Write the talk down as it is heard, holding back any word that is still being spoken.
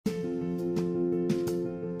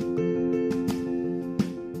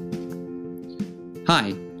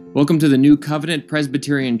Hi, welcome to the New Covenant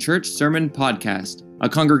Presbyterian Church Sermon Podcast, a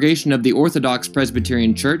congregation of the Orthodox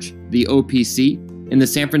Presbyterian Church, the OPC, in the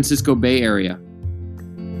San Francisco Bay Area.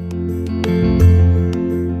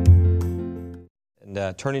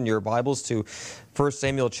 And turning your Bibles to 1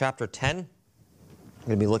 Samuel chapter 10. I'm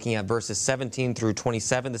going to be looking at verses 17 through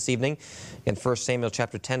 27 this evening. In 1 Samuel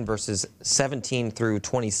chapter 10, verses 17 through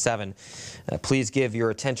 27. Please give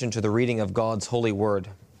your attention to the reading of God's holy word.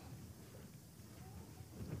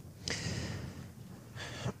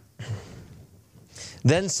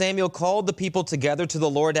 Then Samuel called the people together to the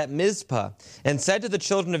Lord at Mizpah and said to the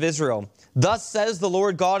children of Israel, "Thus says the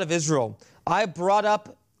Lord God of Israel, I brought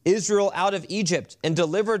up Israel out of Egypt and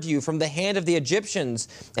delivered you from the hand of the Egyptians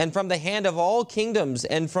and from the hand of all kingdoms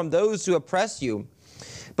and from those who oppress you.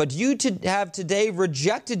 But you have today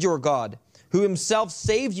rejected your God, who himself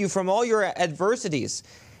saved you from all your adversities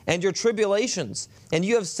and your tribulations. And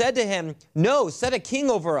you have said to him, 'No, set a king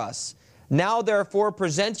over us.' Now therefore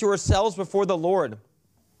present yourselves before the Lord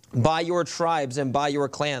by your tribes and by your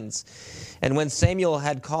clans." And when Samuel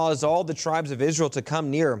had caused all the tribes of Israel to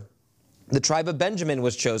come near, the tribe of Benjamin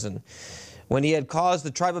was chosen. When he had caused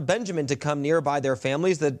the tribe of Benjamin to come near by their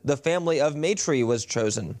families, the family of Matri was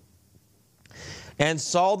chosen. And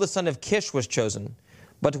Saul the son of Kish was chosen.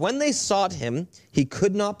 But when they sought him, he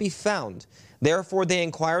could not be found. Therefore they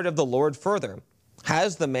inquired of the Lord further,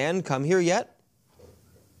 "Has the man come here yet?"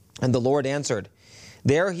 And the Lord answered,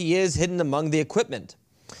 "There he is, hidden among the equipment."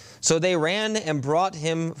 So they ran and brought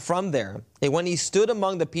him from there. And when he stood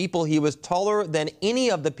among the people, he was taller than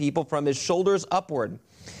any of the people from his shoulders upward.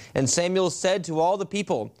 And Samuel said to all the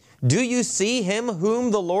people, "Do you see him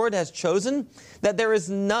whom the Lord has chosen? That there is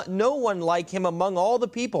no one like him among all the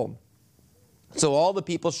people." So all the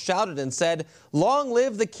people shouted and said, "Long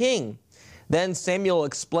live the king!" Then Samuel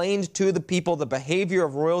explained to the people the behavior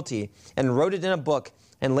of royalty and wrote it in a book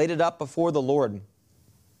and laid it up before the Lord.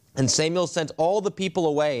 And Samuel sent all the people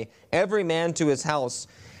away, every man to his house.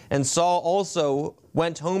 And Saul also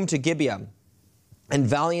went home to Gibeah. And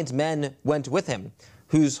valiant men went with him,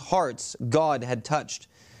 whose hearts God had touched.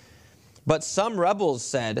 But some rebels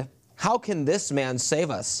said, "How can this man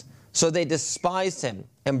save us?" So they despised him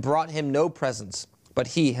and brought him no presents, but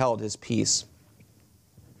he held his peace.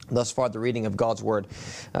 Thus far the reading of God's word.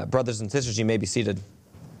 Brothers and sisters, you may be seated.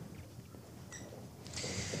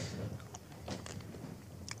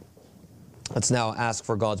 Let's now ask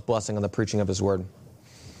for God's blessing on the preaching of his word.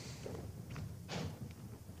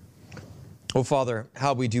 Oh, Father,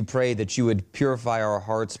 how we do pray that you would purify our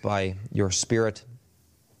hearts by your Spirit,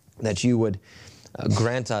 that you would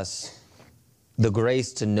grant us the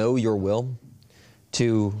grace to know your will,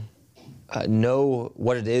 to know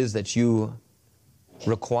what it is that you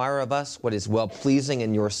require of us, what is well-pleasing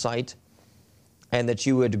in your sight, and that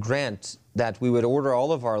you would grant that we would order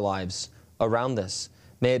all of our lives around this.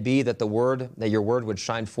 May it be that your word would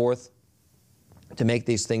shine forth to make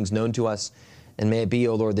these things known to us. And may it be,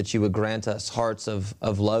 O Lord, that you would grant us hearts of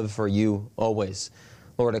love for you always.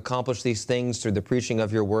 Lord, accomplish these things through the preaching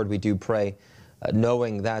of your word, we do pray,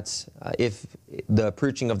 knowing that if the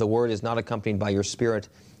preaching of the word is not accompanied by your Spirit,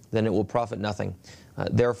 then it will profit nothing.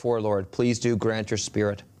 Therefore, Lord, please do grant your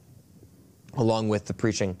Spirit along with the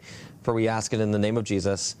preaching. For we ask it in the name of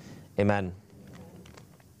Jesus. Amen.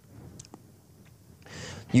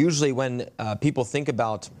 Usually when people think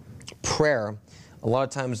about prayer, a lot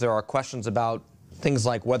of times there are questions about things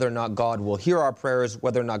like whether or not God will hear our prayers,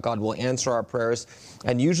 whether or not God will answer our prayers.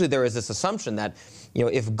 And usually there is this assumption that,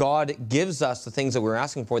 if God gives us the things that we're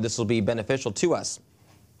asking for, this will be beneficial to us.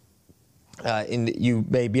 And you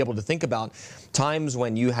may be able to think about times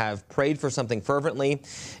when you have prayed for something fervently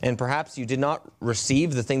and perhaps you did not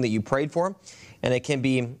receive the thing that you prayed for. And it can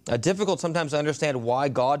be difficult sometimes to understand why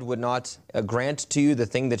God would not grant to you the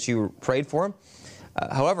thing that you prayed for.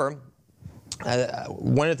 However,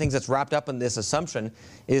 one of the things that's wrapped up in this assumption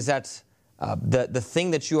is that the thing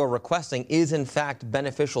that you are requesting is in fact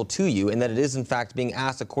beneficial to you and that it is in fact being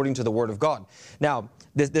asked according to the Word of God. Now,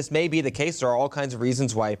 this may be the case. There are all kinds of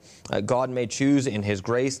reasons why God may choose in his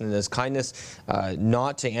grace and in his kindness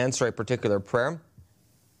not to answer a particular prayer.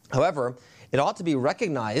 However, it ought to be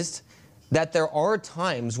recognized that there are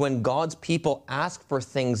times when God's people ask for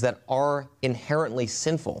things that are inherently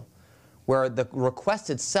sinful, where the request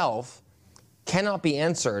itself cannot be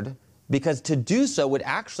answered because to do so would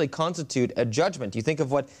actually constitute a judgment. You think of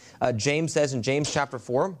what James says in James chapter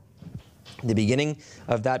 4, the beginning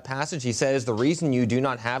of that passage. He says, "The reason you do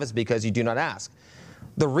not have is because you do not ask."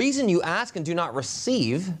 The reason you ask and do not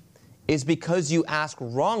receive is because you ask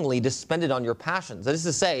wrongly to spend it on your passions. That is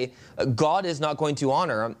to say, God is not going to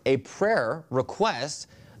honor a prayer request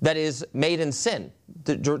that is made in sin,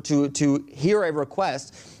 to hear a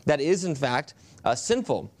request that is in fact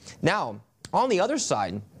sinful. Now, on the other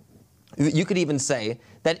side, you could even say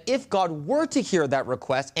that if God were to hear that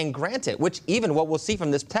request and grant it, which even what we'll see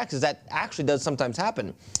from this text is that actually does sometimes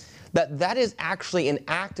happen, that is actually an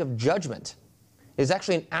act of judgment. It is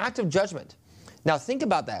actually an act of judgment. Now think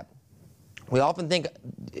about that. We often think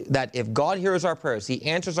that if God hears our prayers, He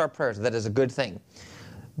answers our prayers, that is a good thing.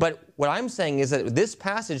 But what I'm saying is that this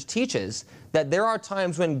passage teaches that there are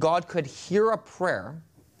times when God could hear a prayer,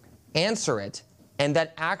 answer it, and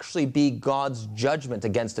that actually be God's judgment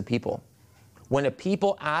against a people. When a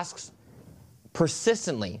people asks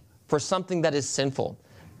persistently for something that is sinful,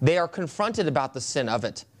 they are confronted about the sin of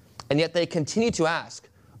it, and yet they continue to ask.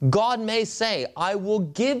 God may say, I will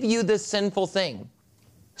give you this sinful thing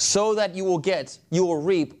so that you will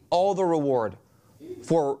reap all the reward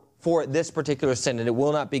for this particular sin, and it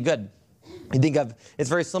will not be good. You think of, it's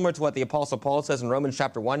very similar to what the Apostle Paul says in Romans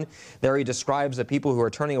chapter 1. There he describes the people who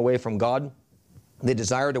are turning away from God. They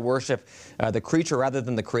desire to worship the creature rather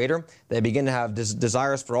than the Creator. They begin to have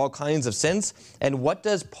desires for all kinds of sins. And what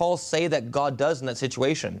does Paul say that God does in that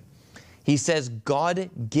situation? He says God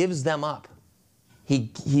gives them up.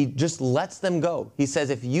 He just lets them go. He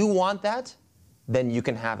says, if you want that, then you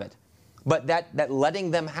can have it. But that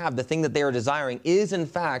letting them have the thing that they are desiring is in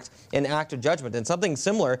fact an act of judgment. And something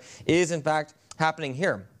similar is in fact happening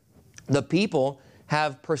here. The people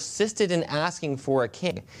have persisted in asking for a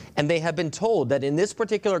king. And they have been told that in this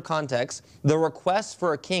particular context, the request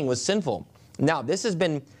for a king was sinful. Now, this has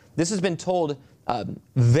been told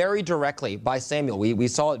very directly by Samuel. We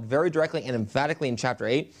saw it very directly and emphatically in chapter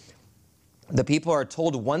 8. The people are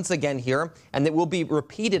told once again here, and it will be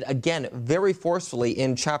repeated again very forcefully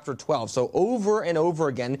in chapter 12. So over and over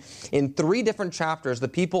again, in 3 different chapters, the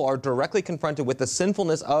people are directly confronted with the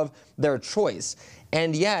sinfulness of their choice.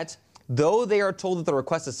 And yet, though they are told that the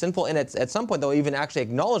request is sinful, and at some point they'll even actually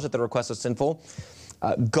acknowledge that the request is sinful,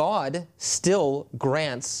 God still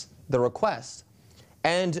grants the request.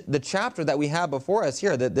 And the chapter that we have before us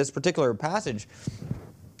here, this particular passage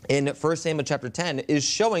in 1 Samuel chapter 10, is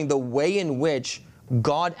showing the way in which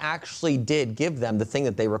God actually did give them the thing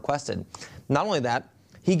that they requested. Not only that,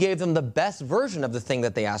 He gave them the best version of the thing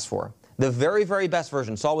that they asked for. The very, very best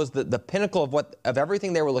version. Saul was the pinnacle of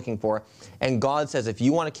everything they were looking for. And God says, if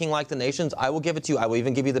you want a king like the nations, I will give it to you. I will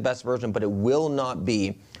even give you the best version, but it will not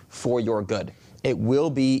be for your good. It will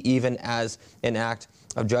be even as an act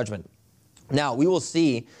of judgment. Now, we will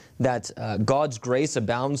see that God's grace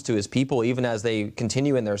abounds to His people even as they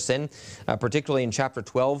continue in their sin, particularly in chapter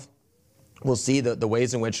 12. We'll see the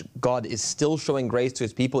ways in which God is still showing grace to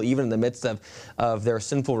His people even in the midst of their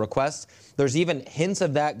sinful requests. There's even hints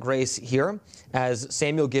of that grace here as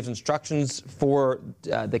Samuel gives instructions for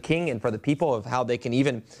the king and for the people of how they can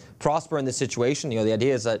even prosper in this situation. The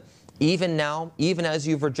idea is that even now, even as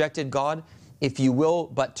you've rejected God, if you will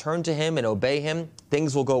but turn to Him and obey Him,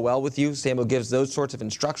 things will go well with you. Samuel gives those sorts of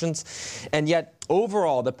instructions. And yet,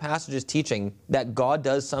 overall, the passage is teaching that God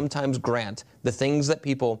does sometimes grant the things that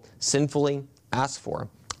people sinfully ask for.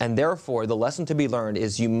 And therefore, the lesson to be learned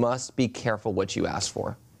is you must be careful what you ask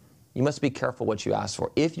for. You must be careful what you ask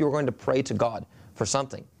for. If you're going to pray to God for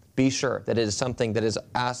something, be sure that it is something that is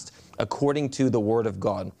asked according to the Word of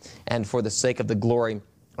God and for the sake of the glory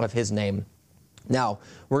of His name. Now,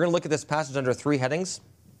 we're going to look at this passage under 3 headings.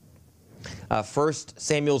 First,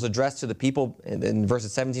 Samuel's address to the people in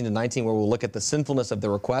verses 17 to 19, where we'll look at the sinfulness of the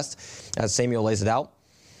request as Samuel lays it out.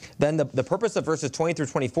 Then the purpose of verses 20 through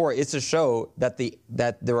 24 is to show that the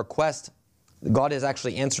request, God has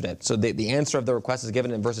actually answered it. So the answer of the request is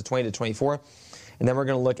given in verses 20 to 24. And then we're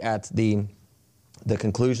going to look at the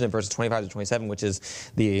conclusion of verses 25 to 27, which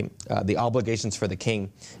is the obligations for the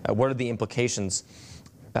king. What are the implications?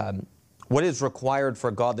 What is required for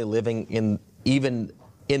godly living even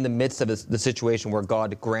in the midst of the situation where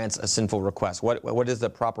God grants a sinful request? What is the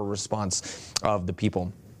proper response of the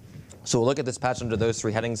people? So we'll look at this passage under those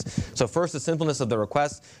 3 headings. So first, the sinfulness of the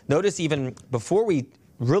request. Notice even before we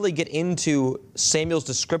really get into Samuel's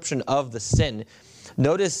description of the sin,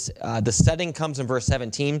 notice the setting comes in verse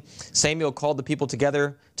 17. Samuel called the people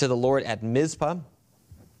together to the Lord at Mizpah.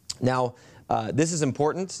 Now, this is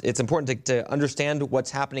important. It's important to understand what's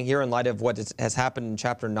happening here in light of what has happened in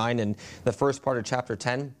chapter 9 and the first part of chapter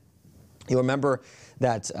 10. You'll remember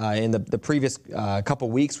that in the previous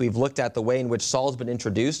couple weeks, we've looked at the way in which Saul's been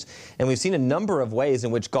introduced, and we've seen a number of ways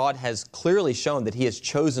in which God has clearly shown that He has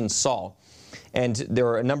chosen Saul. And there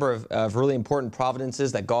are a number of really important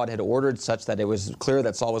providences that God had ordered such that it was clear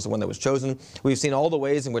that Saul was the one that was chosen. We've seen all the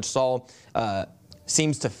ways in which Saul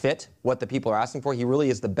seems to fit what the people are asking for. He really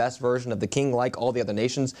is the best version of the king, like all the other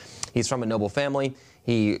nations. He's from a noble family.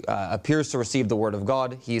 He appears to receive the word of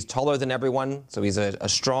God. He's taller than everyone, so he's a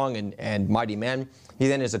strong and mighty man. He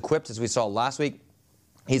then is equipped, as we saw last week.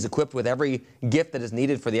 He's equipped with every gift that is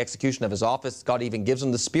needed for the execution of his office. God even gives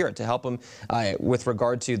him the Spirit to help him with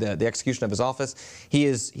regard to the execution of his office.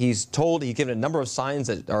 He's given a number of signs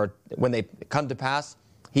that are, when they come to pass,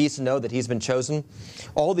 he's to know that he's been chosen.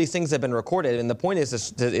 All these things have been recorded, and the point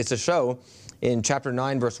is to show in chapter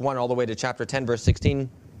 9, verse 1, all the way to chapter 10, verse 16,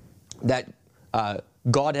 that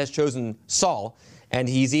God has chosen Saul, and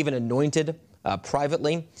he's even anointed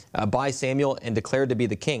privately by Samuel and declared to be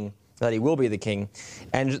the king, that he will be the king.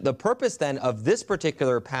 And the purpose then of this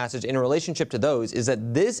particular passage in relationship to those is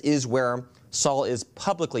that this is where Saul is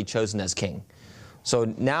publicly chosen as king. So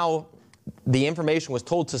now the information was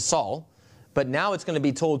told to Saul, but now it's going to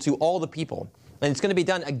be told to all the people. And it's going to be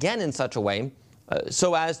done again in such a way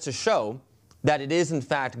so as to show that it is in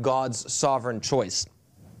fact God's sovereign choice.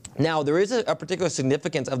 Now there is a particular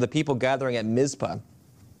significance of the people gathering at Mizpah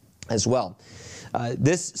as well.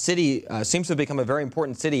 This city seems to have become a very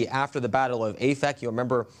important city after the Battle of Aphek. You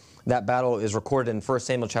remember that battle is recorded in 1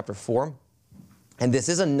 Samuel chapter 4. And this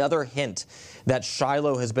is another hint that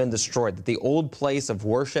Shiloh has been destroyed, that the old place of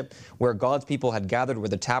worship where God's people had gathered, where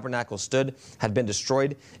the tabernacle stood, had been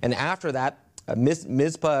destroyed. And after that,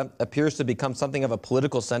 Mizpah appears to become something of a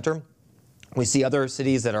political center. We see other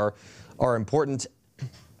cities that are important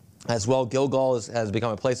as well. Gilgal has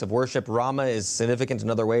become a place of worship. Ramah is significant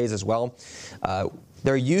in other ways as well.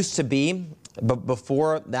 There used to be,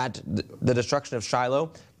 before that, the destruction of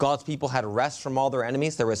Shiloh, God's people had rest from all their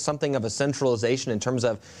enemies. There was something of a centralization in terms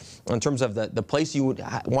of the place you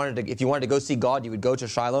wanted to, if you wanted to go see God, you would go to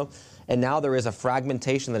Shiloh. And now there is a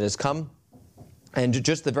fragmentation that has come. And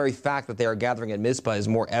just the very fact that they are gathering at Mizpah is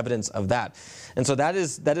more evidence of that. And so that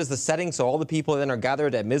is the setting. So all the people then are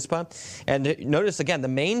gathered at Mizpah. And notice again, the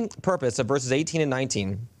main purpose of verses 18 and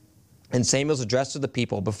 19 in Samuel's address to the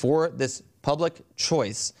people before this public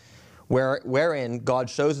choice, wherein God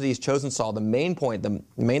shows that he's chosen Saul, the main point, the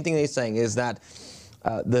main thing that he's saying is that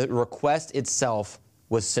the request itself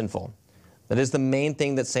was sinful. That is the main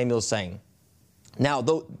thing that Samuel is saying. Now,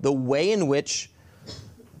 the way in which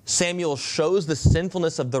Samuel shows the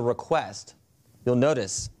sinfulness of the request, you'll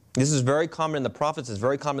notice, this is very common in the prophets, it's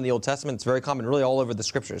very common in the Old Testament, it's very common really all over the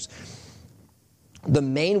scriptures. The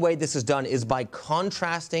main way this is done is by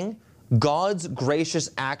contrasting God's gracious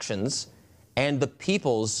actions and the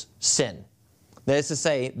people's sin. That is to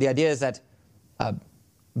say, the idea is that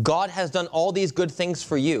God has done all these good things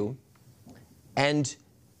for you, and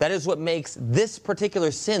that is what makes this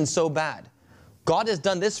particular sin so bad. God has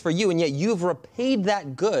done this for you, and yet you've repaid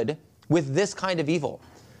that good with this kind of evil.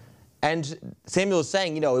 And Samuel is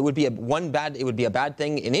saying, it would be a bad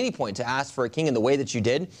thing in any point to ask for a king in the way that you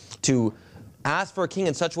did, to ask for a king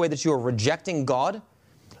in such a way that you are rejecting God.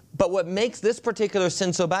 But what makes this particular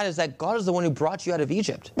sin so bad is that God is the one who brought you out of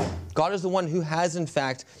Egypt. God is the one who has, in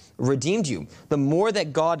fact, redeemed you. The more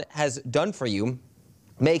that God has done for you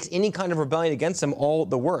makes any kind of rebellion against him all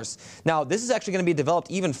the worse. Now, this is actually going to be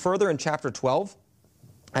developed even further in chapter 12,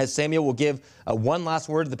 as Samuel will give one last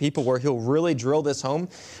word to the people where he'll really drill this home.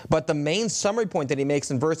 But the main summary point that he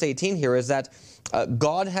makes in verse 18 here is that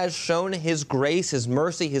God has shown his grace, his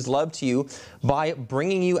mercy, his love to you by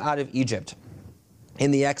bringing you out of Egypt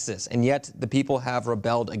in the Exodus, and yet the people have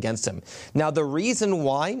rebelled against him. Now, the reason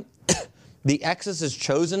why the Exodus is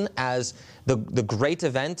chosen as the great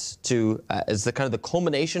event as the kind of the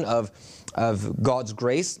culmination of God's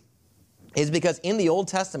grace is because in the Old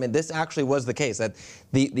Testament, this actually was the case, that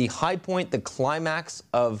the high point, the climax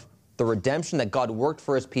of the redemption that God worked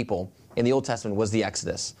for his people in the Old Testament was the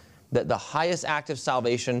Exodus. The highest act of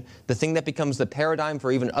salvation, the thing that becomes the paradigm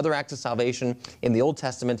for even other acts of salvation in the Old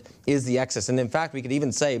Testament is the Exodus. And in fact, we could even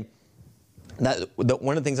say that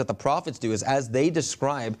one of the things that the prophets do is as they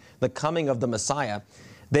describe the coming of the Messiah,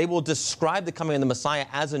 they will describe the coming of the Messiah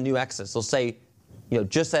as a new Exodus. They'll say,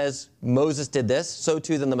 just as Moses did this, so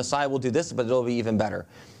too then the Messiah will do this, but it'll be even better.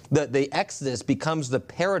 The Exodus becomes the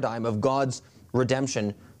paradigm of God's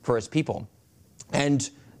redemption for his people. And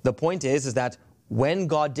the point is that when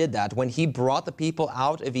God did that, when he brought the people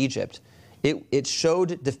out of Egypt, it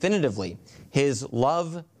showed definitively his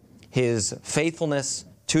love, his faithfulness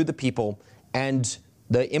to the people. And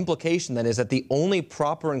the implication then is that the only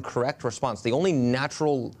proper and correct response, the only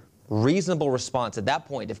natural, reasonable response at that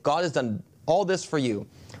point, if God has done all this for you,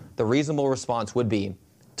 the reasonable response would be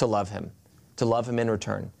to love him in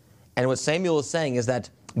return. And what Samuel is saying is that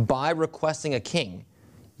by requesting a king,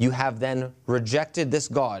 you have then rejected this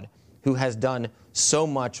God who has done so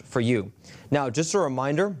much for you. Now, just a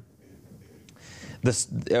reminder,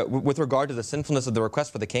 with regard to the sinfulness of the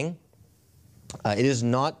request for the king, it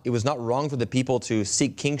was not wrong for the people to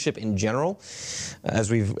seek kingship in general, as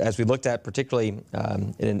we looked at particularly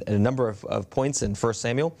in a number of points in 1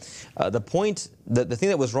 Samuel. The thing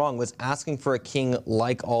that was wrong was asking for a king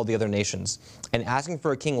like all the other nations, and asking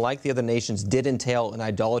for a king like the other nations did entail an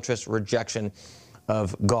idolatrous rejection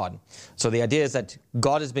of God. So the idea is that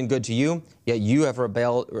God has been good to you, yet you have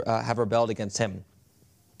rebelled against Him.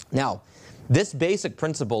 Now, this basic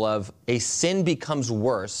principle of a sin becomes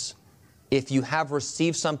worse if you have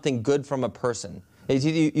received something good from a person. You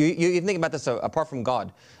think about this apart from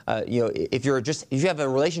God. If you have a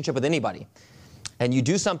relationship with anybody and you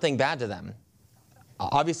do something bad to them,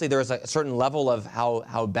 obviously there is a certain level of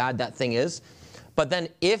how bad that thing is. But then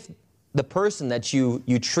if the person that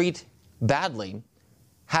you treat badly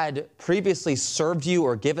had previously served you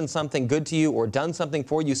or given something good to you or done something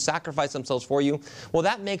for you, sacrificed themselves for you, well,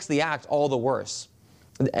 that makes the act all the worse.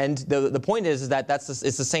 And the point is that it's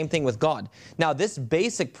the same thing with God. Now, this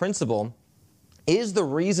basic principle is the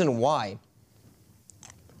reason why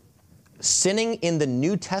sinning in the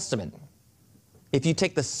New Testament, if you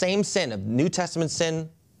take the same sin of New Testament sin,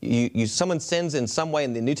 someone sins in some way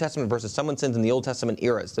in the New Testament versus someone sins in the Old Testament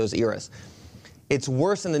eras, those eras, it's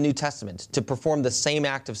worse in the New Testament to perform the same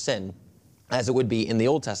act of sin as it would be in the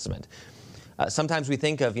Old Testament. Sometimes we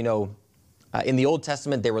think of, in the Old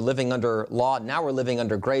Testament, they were living under law. Now we're living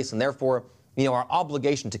under grace, and therefore, our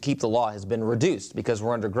obligation to keep the law has been reduced because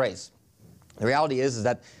we're under grace. The reality is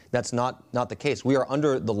that that's not the case. We are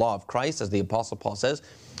under the law of Christ, as the Apostle Paul says.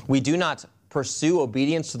 We do not pursue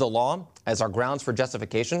obedience to the law as our grounds for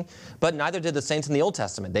justification, but neither did the saints in the Old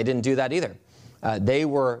Testament. They didn't do that either. They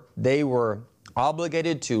were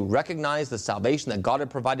obligated to recognize the salvation that God had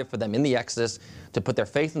provided for them in the Exodus, to put their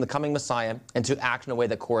faith in the coming Messiah, and to act in a way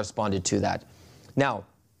that corresponded to that. Now,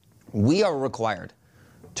 we are required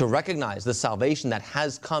to recognize the salvation that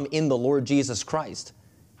has come in the Lord Jesus Christ,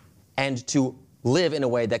 and to live in a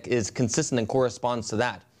way that is consistent and corresponds to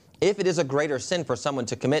that. If it is a greater sin for someone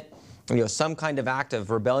to commit some kind of act of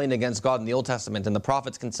rebellion against God in the Old Testament, and the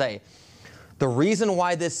prophets can say, the reason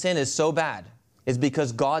why this sin is so bad is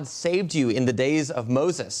because God saved you in the days of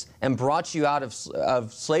Moses and brought you out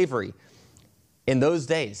of slavery in those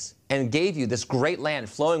days and gave you this great land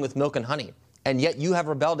flowing with milk and honey, and yet you have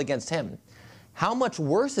rebelled against Him. How much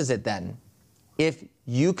worse is it then if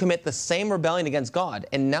you commit the same rebellion against God,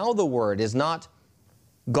 and now the word is not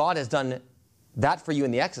God has done that for you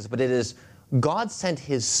in the Exodus, but it is God sent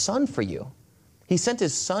His Son for you. He sent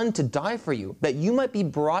His Son to die for you, that you might be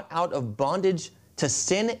brought out of bondage to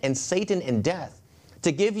sin and Satan and death,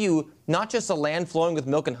 to give you not just a land flowing with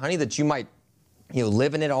milk and honey that you might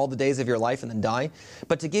live in it all the days of your life and then die,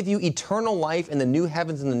 but to give you eternal life in the new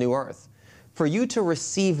heavens and the new earth. For you to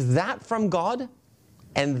receive that from God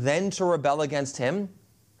and then to rebel against Him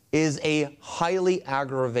is a highly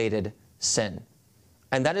aggravated sin.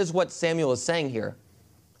 And that is what Samuel is saying here.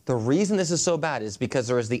 The reason this is so bad is because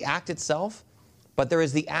there is the act itself, but there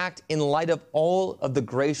is the act in light of all of the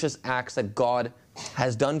gracious acts that God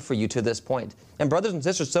has done for you to this point. And brothers and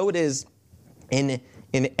sisters, so it is in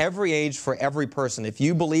every age for every person. If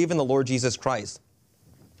you believe in the Lord Jesus Christ,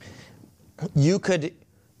 you could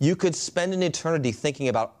spend an eternity thinking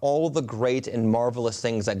about all the great and marvelous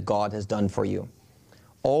things that God has done for you.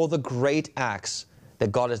 All the great acts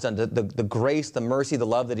that God has done, the grace, the mercy, the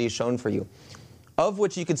love that He has shown for you. Of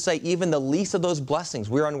which you could say even the least of those blessings,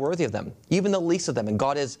 we're unworthy of them. Even the least of them. And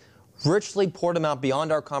God has richly poured them out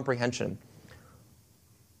beyond our comprehension.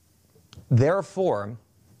 Therefore,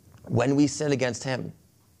 when we sin against Him,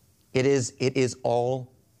 it is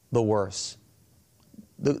all the worse.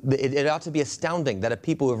 It ought to be astounding that a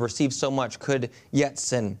people who have received so much could yet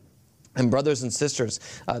sin. And brothers and sisters,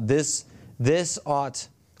 this ought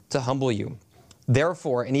to humble you.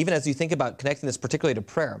 Therefore, and even as you think about connecting this particularly to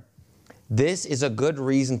prayer, this is a good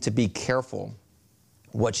reason to be careful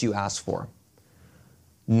what you ask for.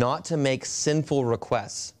 Not to make sinful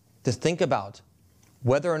requests. To think about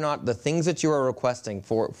whether or not the things that you are requesting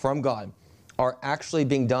from God are actually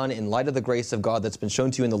being done in light of the grace of God that's been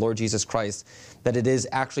shown to you in the Lord Jesus Christ, that it is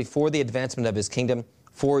actually for the advancement of His kingdom,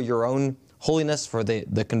 for your own holiness, for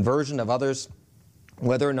the conversion of others,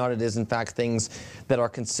 whether or not it is in fact things that are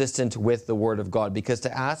consistent with the Word of God. Because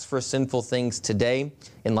to ask for sinful things today,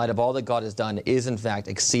 in light of all that God has done, is in fact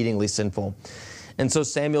exceedingly sinful. And so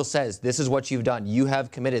Samuel says, this is what you've done. You have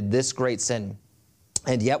committed this great sin.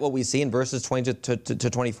 And yet what we see in verses 20 to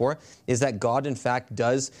 24 is that God in fact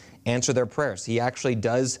does answer their prayers. He actually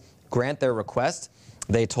does grant their request.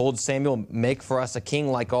 They told Samuel, make for us a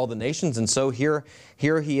king like all the nations. And so here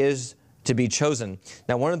he is to be chosen.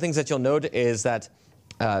 Now, one of the things that you'll note is that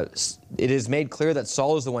it is made clear that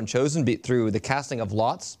Saul is the one chosen through the casting of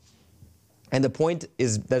lots. And the point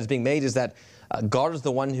that is being made is that God is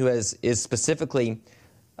the one who is specifically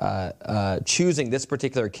choosing this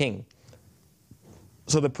particular king.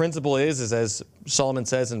 So the principle is as Solomon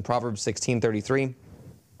says in Proverbs 16:33,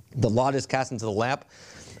 the lot is cast into the lap,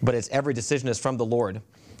 but its every decision is from the Lord.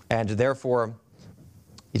 And therefore,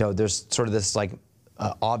 there's sort of this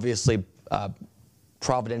obviously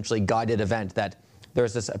providentially guided event that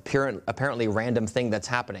there's this apparently random thing that's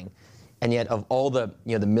happening. And yet of all the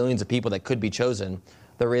the millions of people that could be chosen,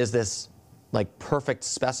 there is this perfect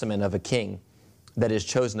specimen of a king that is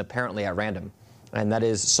chosen apparently at random. And that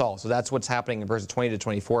is Saul. So that's what's happening in verses 20 to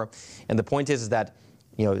 24. And the point is that,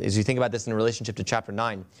 as you think about this in relationship to chapter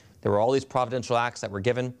 9, there were all these providential acts that were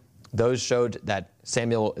given. Those showed that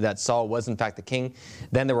Saul was in fact the king.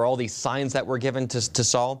 Then there were all these signs that were given to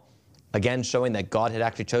Saul, again showing that God had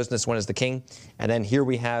actually chosen this one as the king. And then here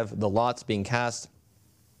we have the lots being cast,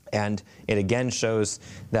 and it again shows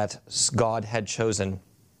that God had chosen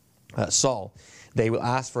Saul. They will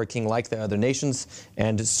ask for a king like the other nations,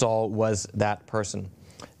 and Saul was that person.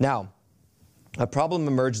 Now, a problem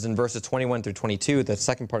emerges in verses 21 through 22, the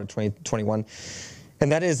second part of 21,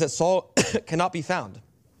 and that is that Saul cannot be found.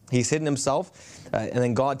 He's hidden himself, and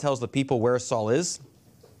then God tells the people where Saul is.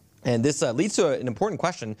 And this leads to an important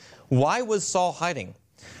question. Why was Saul hiding?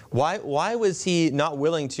 Why was he not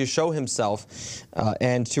willing to show himself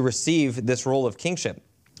and to receive this role of kingship?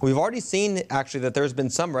 We've already seen, actually, that there's been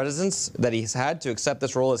some reticence that he's had to accept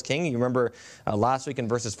this role as king. You remember last week in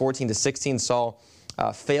verses 14 to 16, Saul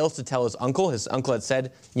fails to tell his uncle. His uncle had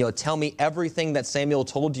said, tell me everything that Samuel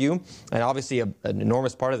told you. And obviously an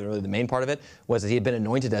enormous part of it, really the main part of it, was that he had been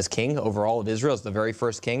anointed as king over all of Israel, as the very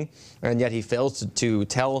first king. And yet he fails to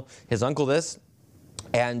tell his uncle this.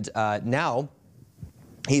 And now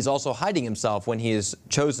he's also hiding himself when he is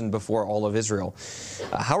chosen before all of Israel.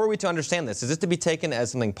 How are we to understand this? Is it to be taken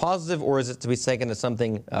as something positive, or is it to be taken as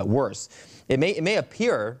something worse? It may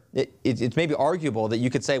appear, it may be arguable that you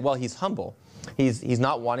could say, well, he's humble. He's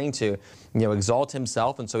not wanting to exalt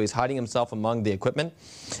himself, and so he's hiding himself among the equipment.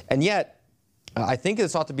 And yet, I think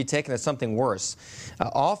this ought to be taken as something worse.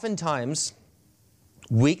 Oftentimes,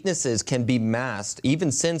 weaknesses can be masked,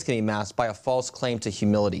 even sins can be masked by a false claim to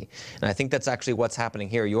humility. And I think that's actually what's happening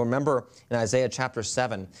here. You'll remember in Isaiah chapter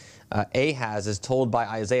 7, Ahaz is told by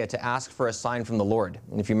Isaiah to ask for a sign from the Lord.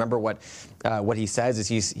 And if you remember what he says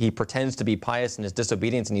is he pretends to be pious in his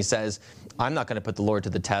disobedience, and he says, I'm not going to put the Lord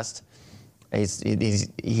to the test.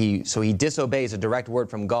 So he disobeys a direct word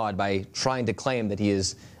from God by trying to claim that he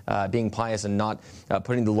is being pious and not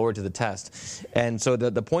putting the Lord to the test. And so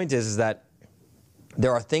the point is that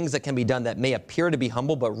there are things that can be done that may appear to be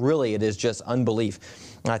humble, but really it is just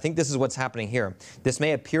unbelief. And I think this is what's happening here. This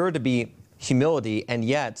may appear to be humility, and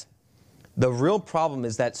yet the real problem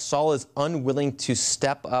is that Saul is unwilling to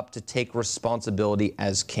step up to take responsibility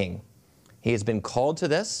as king. He has been called to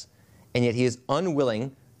this, and yet he is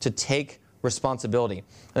unwilling to take responsibility.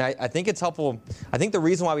 And I think it's helpful. I think the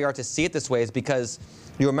reason why we are to see it this way is because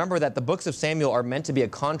you remember that the books of Samuel are meant to be a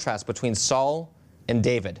contrast between Saul and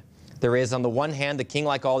David. There is, on the one hand, the king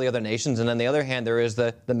like all the other nations, and on the other hand, there is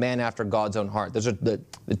the man after God's own heart. Those are the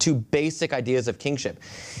two basic ideas of kingship.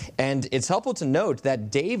 And it's helpful to note that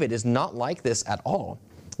David is not like this at all.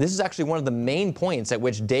 This is actually one of the main points at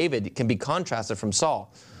which David can be contrasted from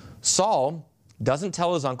Saul. Saul doesn't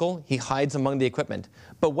tell his uncle, he hides among the equipment.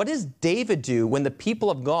 But what does David do when the people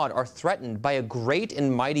of God are threatened by a great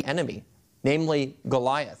and mighty enemy, namely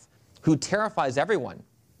Goliath, who terrifies everyone?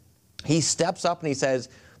 He steps up and he says,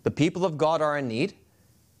 the people of God are in need,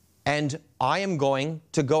 and I am going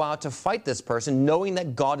to go out to fight this person, knowing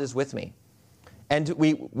that God is with me. And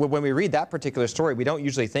when we read that particular story, we don't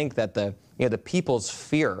usually think that the people's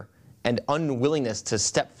fear and unwillingness to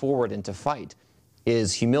step forward and to fight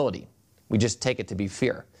is humility. We just take it to be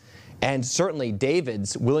fear. And certainly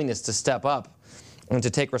David's willingness to step up and to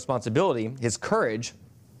take responsibility, his courage,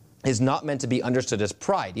 is not meant to be understood as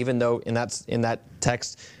pride, even though in that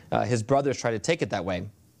text his brothers try to take it that way.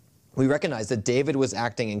 We recognize that David was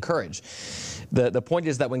acting in courage. The point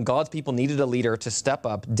is that when God's people needed a leader to step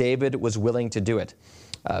up, David was willing to do it.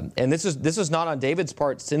 And this is not on David's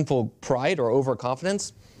part sinful pride or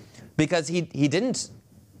overconfidence, because he didn't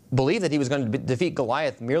believe that he was going to defeat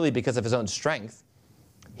Goliath merely because of his own strength.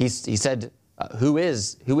 He said, who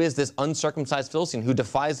is this uncircumcised Philistine who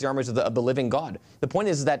defies the armies of the living God? The point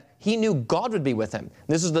is that he knew God would be with him.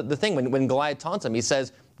 This is the thing. When Goliath taunts him, he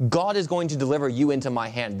says, God is going to deliver you into my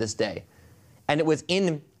hand this day. And it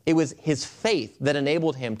was his faith that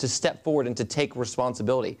enabled him to step forward and to take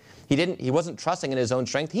responsibility. He wasn't trusting in his own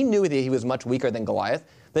strength. He knew that he was much weaker than Goliath,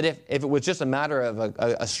 that if it was just a matter of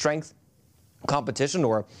a strength competition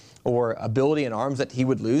or ability in arms that he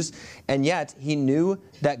would lose. And yet he knew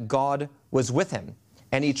that God was with him,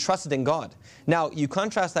 and he trusted in God. Now, you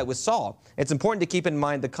contrast that with Saul. It's important to keep in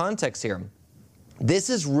mind the context here. This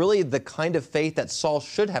is really the kind of faith that Saul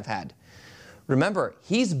should have had. Remember,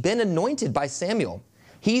 he's been anointed by Samuel.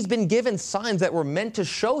 He's been given signs that were meant to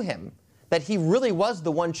show him that he really was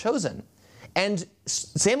the one chosen. And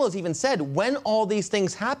Samuel has even said, when all these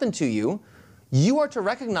things happen to you, you are to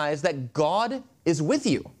recognize that God is with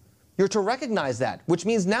you. You're to recognize that, which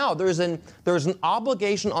means now there's an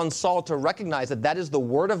obligation on Saul to recognize that that is the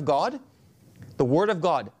word of God. The word of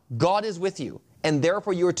God. God is with you. And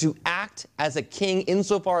therefore you are to act as a king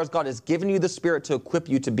insofar as God has given you the Spirit to equip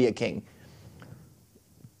you to be a king.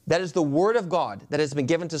 That is the word of God that has been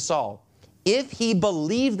given to Saul. If he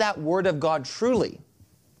believed that word of God truly,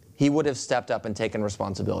 he would have stepped up and taken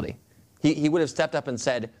responsibility. He would have stepped up and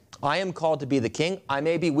said, I am called to be the king. I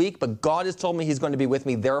may be weak, but God has told me he's going to be with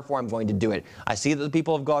me. Therefore, I'm going to do it. I see that the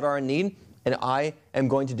people of God are in need, and I am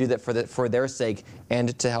going to do that for their sake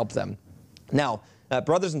and to help them. Now,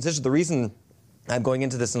 brothers and sisters, the reason I'm going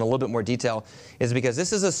into this in a little bit more detail is because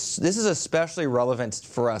this is especially relevant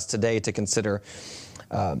for us today to consider,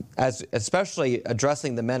 as especially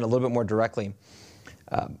addressing the men a little bit more directly.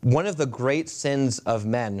 One of the great sins of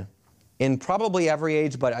men in probably every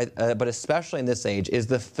age, but especially in this age, is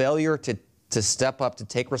the failure to step up, to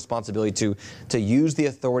take responsibility, to use the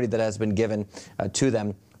authority that has been given to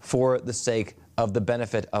them for the sake of the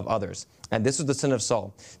benefit of others. And this is the sin of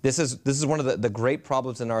Saul. This is one of the great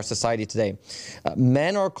problems in our society today.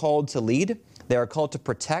 Men are called to lead. They are called to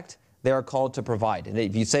protect. They are called to provide. And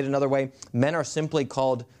if you say it another way, men are simply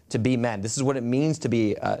called to be men. This is what it means to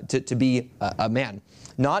be a man.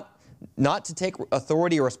 Not to take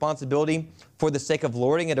authority or responsibility for the sake of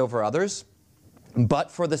lording it over others, but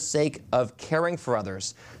for the sake of caring for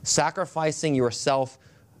others, sacrificing yourself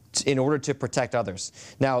in order to protect others.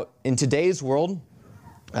 Now, in today's world,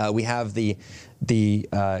 we have the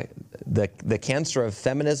cancer of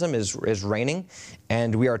feminism is reigning,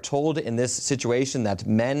 and we are told in this situation that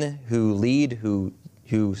men who lead, who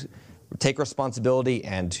take responsibility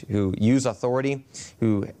and who use authority,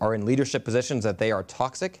 who are in leadership positions, that they are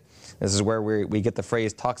toxic. This is where we get the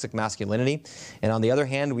phrase toxic masculinity. And on the other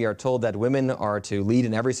hand, we are told that women are to lead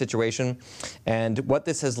in every situation. And what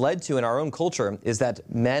this has led to in our own culture is that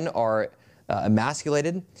men are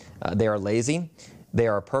emasculated, they are lazy, they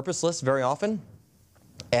are purposeless very often,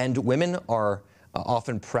 and women are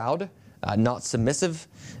often proud, not submissive.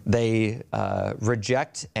 They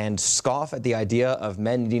reject and scoff at the idea of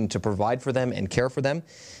men needing to provide for them and care for them.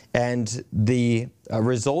 And the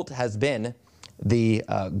result has been the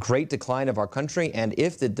great decline of our country, and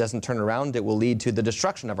if it doesn't turn around, it will lead to the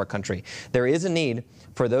destruction of our country. There is a need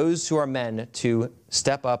for those who are men to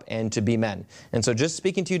step up and to be men. And so, just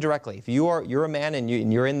speaking to you directly, if you're a man and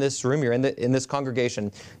you're in this room, you're in this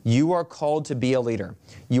congregation, you are called to be a leader.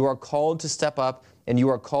 You are called to step up, and you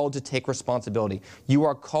are called to take responsibility. You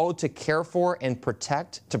are called to care for and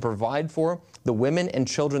protect, to provide for the women and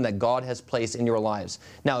children that God has placed in your lives.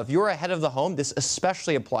 Now, if you're a head of the home, this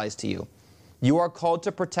especially applies to you. You are called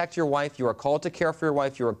to protect your wife. You are called to care for your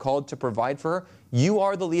wife. You are called to provide for her. You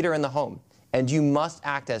are the leader in the home, and you must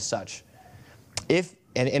act as such. If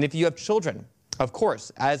you have children, of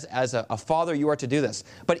course, as a father, you are to do this.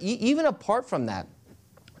 But even apart from that,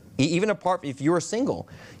 if you are single,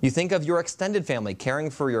 you think of your extended family,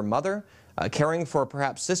 caring for your mother, caring for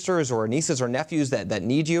perhaps sisters or nieces or nephews that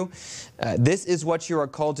need you. This is what you are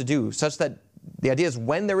called to do, such that the idea is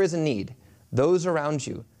when there is a need, those around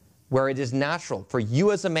you, where it is natural for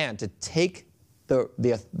you as a man to take the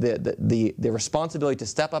responsibility to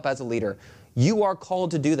step up as a leader, you are called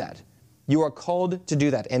to do that. You are called to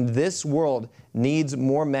do that. And this world needs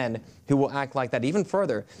more men who will act like that. Even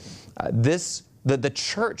further, the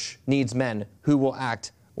church needs men who will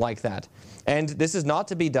act like that. And this is not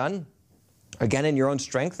to be done, again, in your own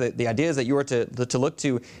strength. The idea is that you are to look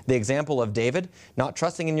to the example of David, not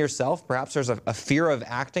trusting in yourself. Perhaps there's a fear of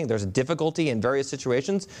acting. There's a difficulty in various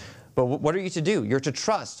situations. But what are you to do? You're to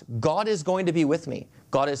trust. God is going to be with me.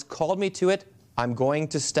 God has called me to it. I'm going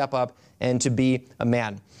to step up and to be a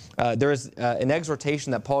man. There is an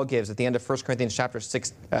exhortation that Paul gives at the end of 1 Corinthians chapter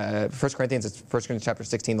 6. 1 Corinthians chapter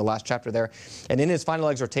 16, the last chapter there. And in his final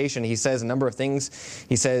exhortation, he says a number of things.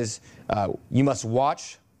 He says, you must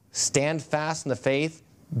watch, stand fast in the faith,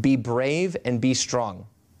 be brave, and be strong.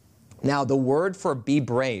 Now, the word for be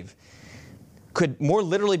brave, could more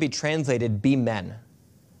literally be translated, be men.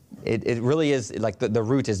 It really is, like the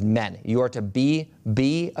root is men. You are to be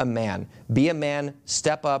a man. Be a man,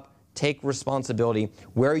 step up, take responsibility.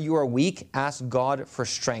 Where you are weak, ask God for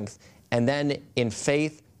strength. And then in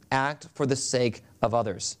faith, act for the sake of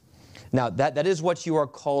others. Now, that is what you are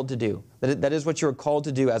called to do. That is what you are called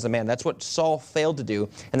to do as a man. That's what Saul failed to do,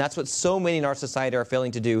 and that's what so many in our society are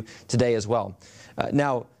failing to do today as well.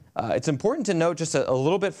 Now, it's important to note just a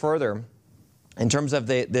little bit further in terms of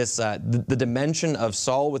the dimension of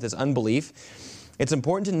Saul with his unbelief. It's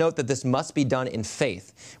important to note that this must be done in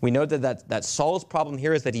faith. We know that Saul's problem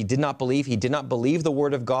here is that he did not believe. He did not believe the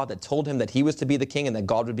word of God that told him that he was to be the king and that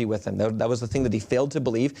God would be with him. That was the thing that he failed to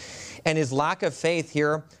believe. And his lack of faith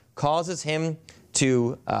here causes him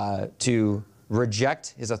to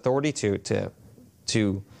reject his authority,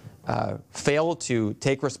 to fail to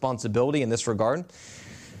take responsibility in this regard.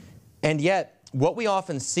 And yet, what we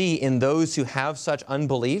often see in those who have such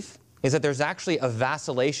unbelief is that there's actually a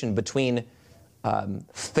vacillation between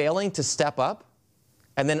failing to step up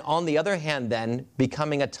and then, on the other hand, then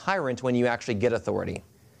becoming a tyrant when you actually get authority.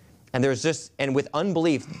 And with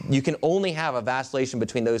unbelief, you can only have a vacillation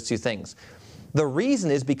between those two things. The reason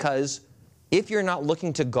is because if you're not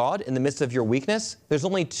looking to God in the midst of your weakness, there's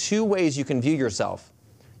only two ways you can view yourself.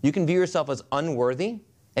 You can view yourself as unworthy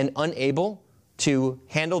and unable to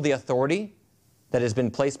handle the authority that has been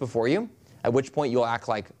placed before you, at which point you'll act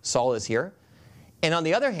like Saul is here. And on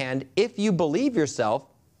the other hand, if you believe yourself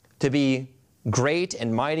to be great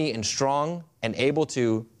and mighty and strong and able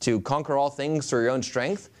to conquer all things through your own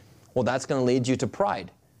strength, well, that's going to lead you to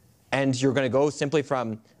pride. And you're going to go simply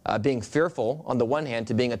from being fearful on the one hand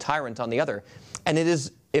to being a tyrant on the other. And it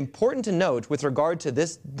is important to note with regard to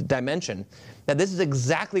this dimension that this is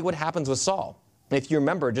exactly what happens with Saul. If you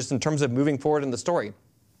remember, just in terms of moving forward in the story,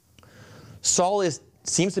 Saul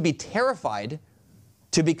seems to be terrified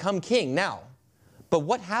to become king now. But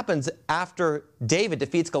what happens after David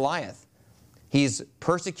defeats Goliath? He's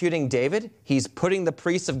persecuting David. He's putting the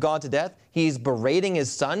priests of God to death. He's berating his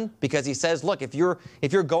son because he says, look, if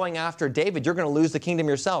you're going after David, you're going to lose the kingdom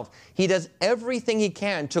yourself. He does everything he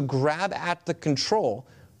can to grab at the control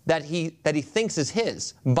that he thinks is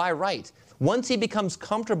his by right. Once he becomes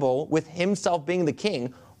comfortable with himself being the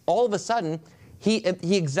king, all of a sudden, he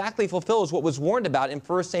exactly fulfills what was warned about in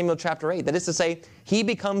 1 Samuel chapter 8. That is to say, he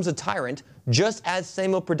becomes a tyrant just as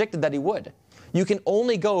Samuel predicted that he would. You can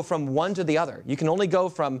only go from one to the other. You can only go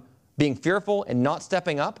from being fearful and not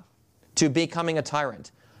stepping up to becoming a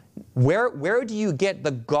tyrant. Where do you get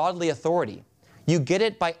the godly authority? You get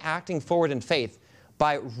it by acting forward in faith,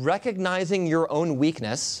 by recognizing your own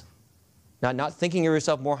weakness, not thinking of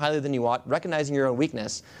yourself more highly than you ought, recognizing your own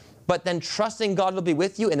weakness, but then trusting God will be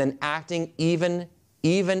with you and then acting even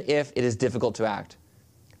if it is difficult to act.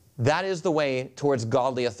 That is the way towards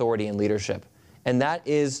godly authority and leadership. And that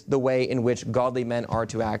is the way in which godly men are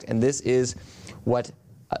to act. And this is what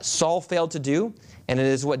Saul failed to do, and it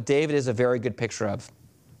is what David is a very good picture of.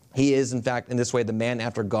 He is, in fact, in this way, the man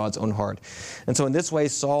after God's own heart. And so in this way,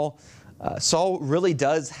 Saul really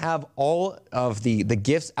does have all of the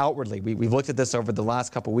gifts outwardly. We've looked at this over the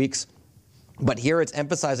last couple weeks. But here it's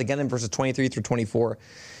emphasized again in verses 23 through 24.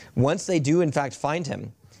 Once they do, in fact, find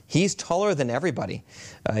him, he's taller than everybody.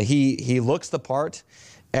 He looks the part.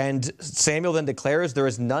 And Samuel then declares, there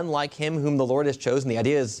is none like him whom the Lord has chosen. The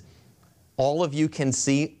idea is all of you can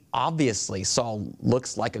see, obviously, Saul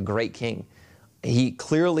looks like a great king. He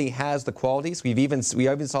clearly has the qualities. We even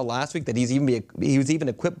saw last week that he was even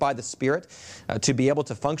equipped by the Spirit to be able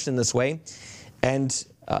to function this way. And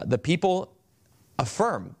the people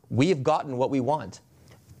affirm, we have gotten what we want.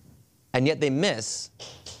 And yet they miss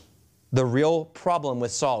the real problem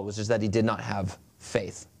with Saul, which is that he did not have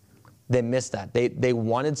faith. They missed that. They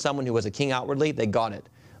wanted someone who was a king outwardly. They got it.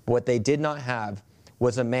 But what they did not have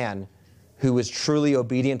was a man who was truly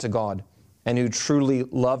obedient to God and who truly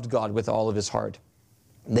loved God with all of his heart.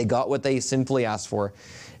 They got what they sinfully asked for.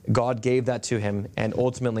 God gave that to him, and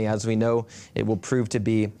ultimately, as we know, it will prove to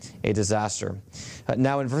be a disaster.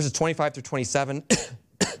 Now, in verses 25 through 27,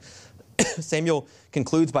 Samuel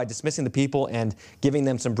concludes by dismissing the people and giving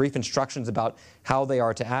them some brief instructions about how they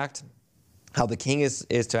are to act, how the king is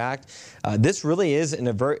to act. This really is, in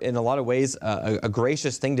a lot of ways, a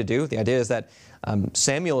gracious thing to do. The idea is that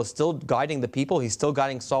Samuel is still guiding the people. He's still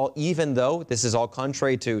guiding Saul, even though this is all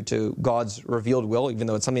contrary to God's revealed will, even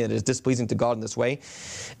though it's something that is displeasing to God in this way.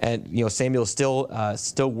 And Samuel is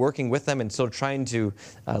still working with them and still trying to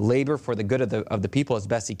labor for the good of the people as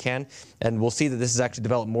best he can. And we'll see that this is actually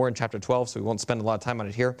developed more in chapter 12, so we won't spend a lot of time on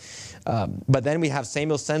it here. But then we have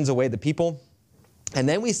Samuel sends away the people. And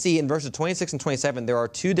then we see in verses 26 and 27, there are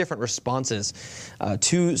two different responses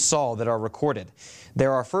to Saul that are recorded.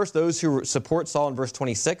 There are first those who support Saul in verse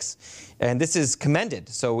 26, and this is commended.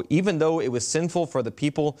 So even though it was sinful for the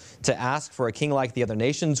people to ask for a king like the other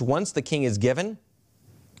nations, once the king is given,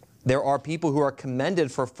 there are people who are commended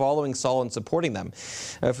for following Saul and supporting them,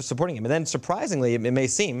 for supporting him. And then surprisingly, it may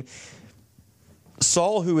seem,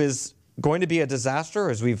 Saul, who is going to be a disaster,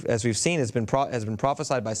 as we've seen, has been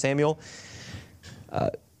prophesied by Samuel.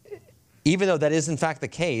 Even though that is in fact the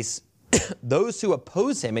case, those who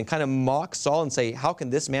oppose him and kind of mock Saul and say, how can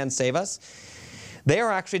this man save us? They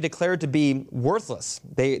are actually declared to be worthless.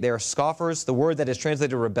 They are scoffers. The word that is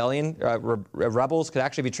translated rebellion, rebels, could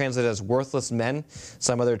actually be translated as worthless men.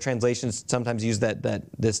 Some other translations sometimes use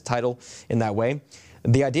this title in that way.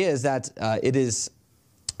 The idea is that it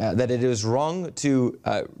is wrong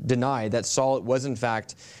to deny that Saul was in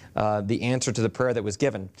fact the answer to the prayer that was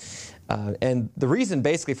given. And the reason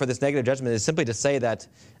basically for this negative judgment is simply to say that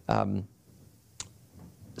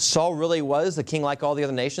Saul really was the king like all the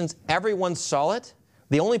other nations. Everyone saw it.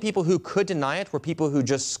 The only people who could deny it were people who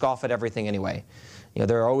just scoff at everything anyway.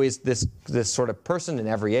 There are always this sort of person in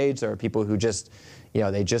every age. There are people who just,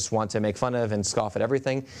 they just want to make fun of and scoff at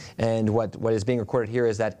everything. And what is being recorded here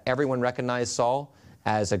is that everyone recognized Saul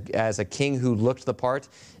as a king who looked the part,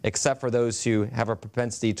 except for those who have a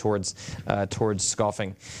propensity towards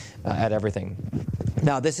scoffing at everything.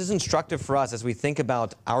 Now, this is instructive for us as we think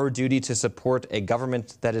about our duty to support a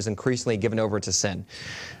government that is increasingly given over to sin.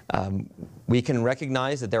 We can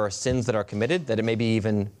recognize that there are sins that are committed, that it may be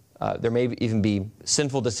even there may even be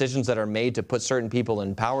sinful decisions that are made to put certain people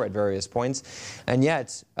in power at various points, and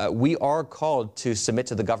yet we are called to submit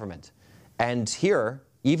to the government. And here,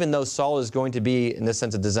 even though Saul is going to be, in this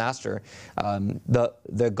sense, a disaster,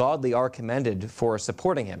 the godly are commended for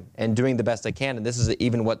supporting him and doing the best they can. And this is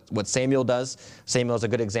even what Samuel does. Samuel is a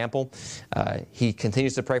good example. He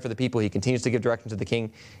continues to pray for the people. He continues to give direction to the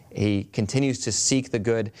king. He continues to seek the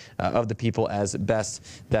good of the people as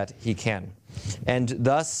best that he can. And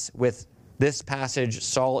thus, with this passage,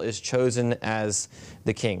 Saul is chosen as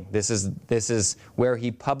the king. This is where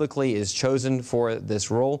he publicly is chosen for this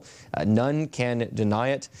role. None can deny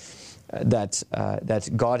it, that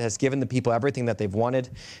God has given the people everything that they've wanted.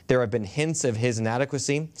 There have been hints of his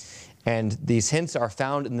inadequacy, and these hints are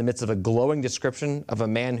found in the midst of a glowing description of a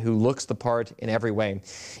man who looks the part in every way.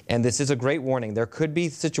 And this is a great warning. There could be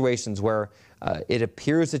situations where it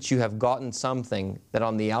appears that you have gotten something that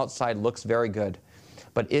on the outside looks very good.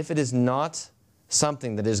 But if it is not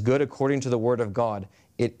something that is good according to the Word of God,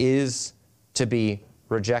 it is to be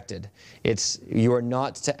rejected. You are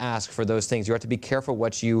not to ask for those things. You are to be careful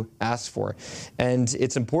what you ask for. And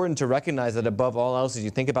it's important to recognize that above all else, as you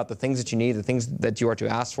think about the things that you need, the things that you are to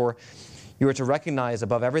ask for, you are to recognize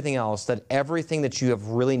above everything else that everything that you have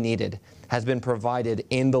really needed has been provided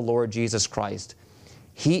in the Lord Jesus Christ.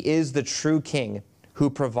 He is the true King who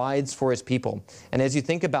provides for his people. And as you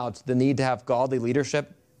think about the need to have godly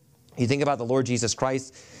leadership, you think about the Lord Jesus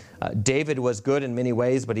Christ. David was good in many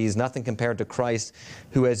ways, but he's nothing compared to Christ,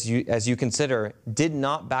 who, as you consider, did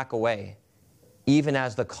not back away, even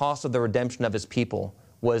as the cost of the redemption of his people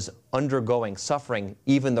was undergoing, suffering,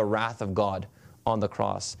 even the wrath of God on the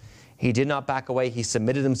cross. He did not back away. He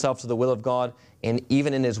submitted himself to the will of God, and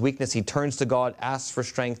even in his weakness, he turns to God, asks for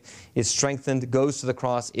strength, is strengthened, goes to the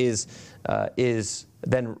cross, is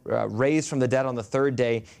then raised from the dead on the third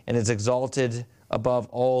day, and is exalted above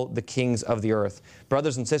all the kings of the earth.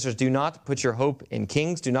 Brothers and sisters, do not put your hope in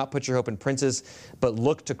kings, do not put your hope in princes, but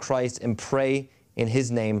look to Christ and pray in his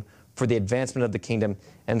name for the advancement of the kingdom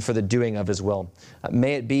and for the doing of his will.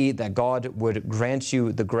 May it be that God would grant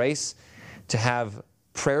you the grace to have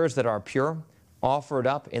prayers that are pure, offered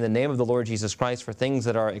up in the name of the Lord Jesus Christ for things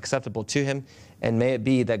that are acceptable to him, and may it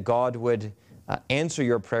be that God would answer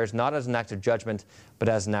your prayers not as an act of judgment, but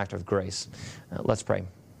as an act of grace. Let's pray.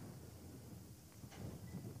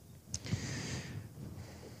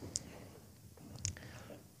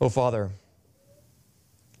 Oh, Father,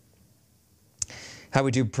 how we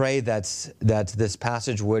do pray that this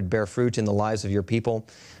passage would bear fruit in the lives of your people.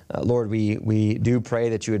 Lord, we do pray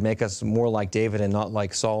that you would make us more like David and not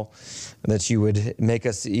like Saul, and that you would make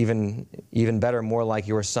us even better, more like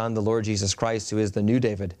your Son, the Lord Jesus Christ, who is the new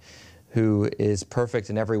David, who is perfect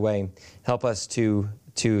in every way. Help us to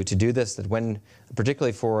do this, that when,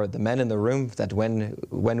 particularly for the men in the room, that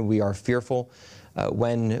when we are fearful,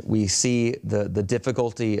 when we see the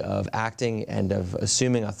difficulty of acting and of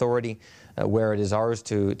assuming authority where it is ours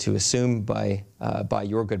to assume by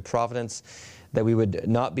your good providence, that we would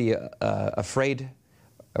not be afraid,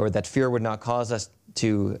 or that fear would not cause us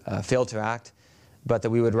to fail to act, but that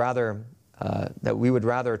we would rather that we would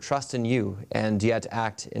rather trust in you and yet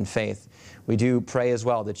act in faith. We do pray as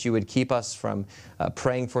well that you would keep us from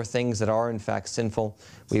praying for things that are in fact sinful.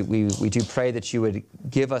 We do pray that you would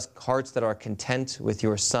give us hearts that are content with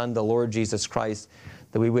your Son, the Lord Jesus Christ,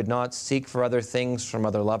 that we would not seek for other things from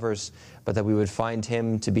other lovers, but that we would find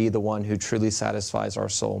him to be the one who truly satisfies our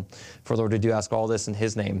soul. For Lord, we do ask all this in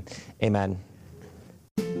his name. Amen.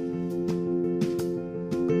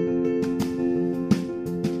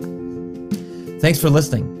 Thanks for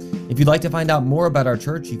listening. If you'd like to find out more about our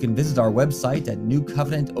church, you can visit our website at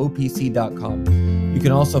newcovenantopc.com. You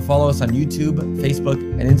can also follow us on YouTube, Facebook,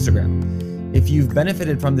 and Instagram. If you've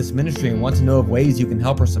benefited from this ministry and want to know of ways you can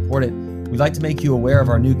help or support it, we'd like to make you aware of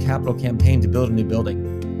our new capital campaign to build a new building.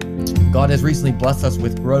 God has recently blessed us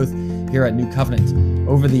with growth here at New Covenant.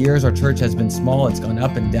 Over the years, our church has been small. It's gone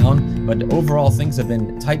up and down, but overall things have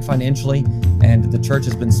been tight financially, and the church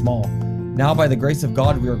has been small. Now, by the grace of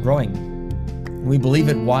God, we are growing. We believe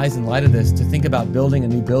it wise in light of this to think about building a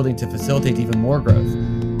new building to facilitate even more growth.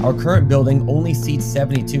 Our current building only seats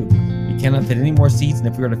 72. We cannot fit any more seats, and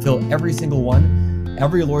if we were to fill every single one,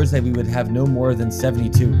 every Lord's Day we would have no more than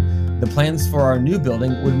 72. The plans for our new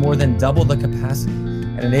building would more than double the capacity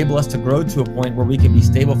and enable us to grow to a point where we can be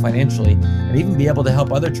stable financially and even be able to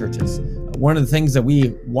help other churches. One of the things that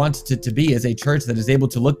we want to be is a church that is able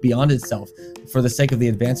to look beyond itself for the sake of the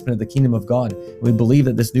advancement of the kingdom of God. We believe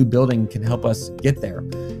that this new building can help us get there.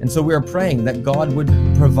 And so we are praying that God would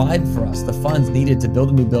provide for us the funds needed to build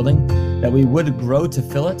a new building, that we would grow to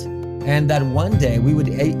fill it, and that one day we would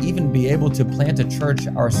even be able to plant a church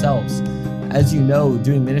ourselves. As you know,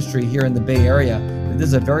 doing ministry here in the Bay Area, this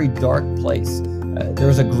is a very dark place. There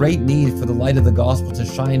is a great need for the light of the gospel to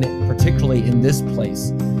shine, particularly in this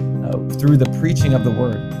place, through the preaching of the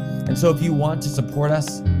word. And so if you want to support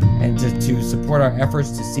us and to support our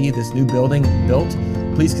efforts to see this new building built,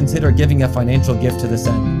 please consider giving a financial gift to this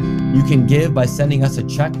end. You can give by sending us a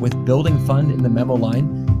check with building fund in the memo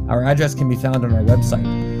line. Our address can be found on our website.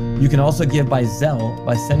 You can also give by Zelle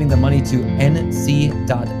by sending the money to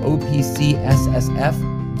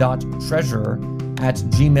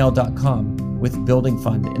nc.opcssf.treasurer@gmail.com with building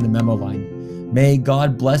fund in the memo line. May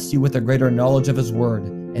God bless you with a greater knowledge of his word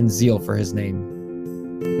and zeal for his name.